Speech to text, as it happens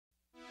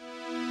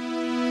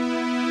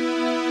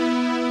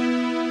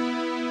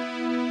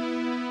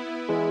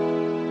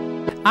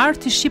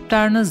Arti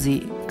shqiptar në zi,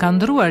 ka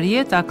ndruar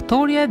jetë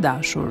aktorja e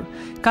dashur.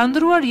 Ka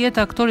ndruar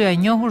jetë aktorja e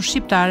njohur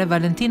shqiptare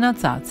Valentina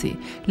Caci.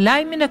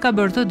 Lajmin e ka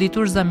bërë të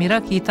ditur Zamira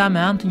Kita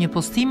me anë të një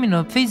postimi në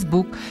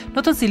Facebook,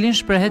 në të cilin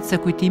shprehet se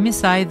kujtimi i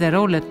saj dhe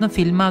rolet në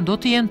filma do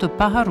të jenë të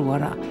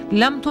paharruara.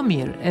 Lam të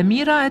mirë, e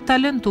mira, e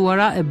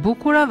talentuara, e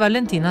bukura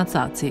Valentina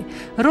Caci.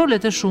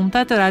 Rolet e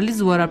shumta të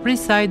realizuara prej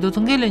saj do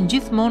të ngelen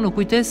gjithmonë në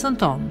kujtesën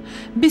tonë.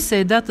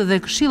 Bisedat dhe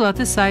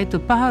këshillat e saj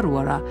të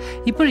paharruara.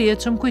 I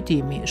përjetshëm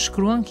kujtimi,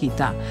 shkruan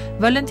Kita.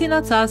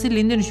 Valentina Caci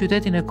lindi në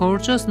qytetin e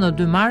Korçës në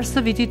 2 mars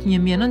të vitit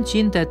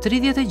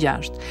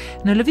 1936.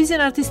 Në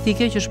lëvizjen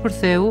artistike që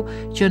shpërtheu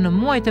që në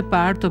muajt e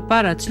parë të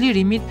para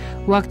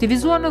çlirimit u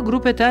aktivizua në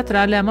grupe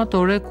teatrale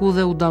amatore ku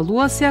dhe u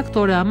dallua si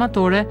aktore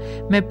amatore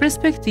me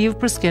perspektivë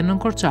për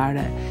skenën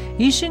korçare.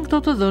 Ishin këto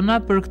të dhëna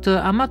për këtë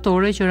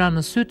amatore që ra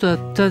në sy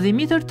të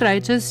Dimitër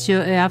Trajçes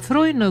që e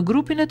afroi në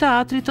grupin e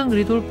teatrit të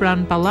ngritur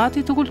pranë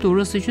Pallatit të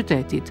Kulturës së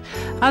qytetit.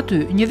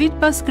 Aty, një vit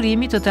pas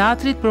krijimit të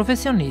teatrit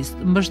profesionist,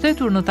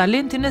 mbështetur në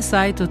talentin e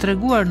saj të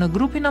treguar në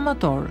grupin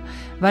amator,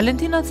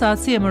 Valentina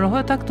Caci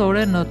emërohet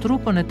aktore në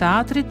trupën e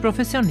teatrit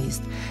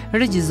profesionist.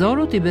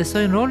 Regjizorut i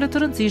besojnë role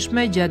të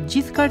rëndësishme gjatë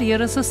gjithë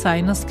karrierës së saj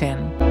në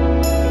skenë.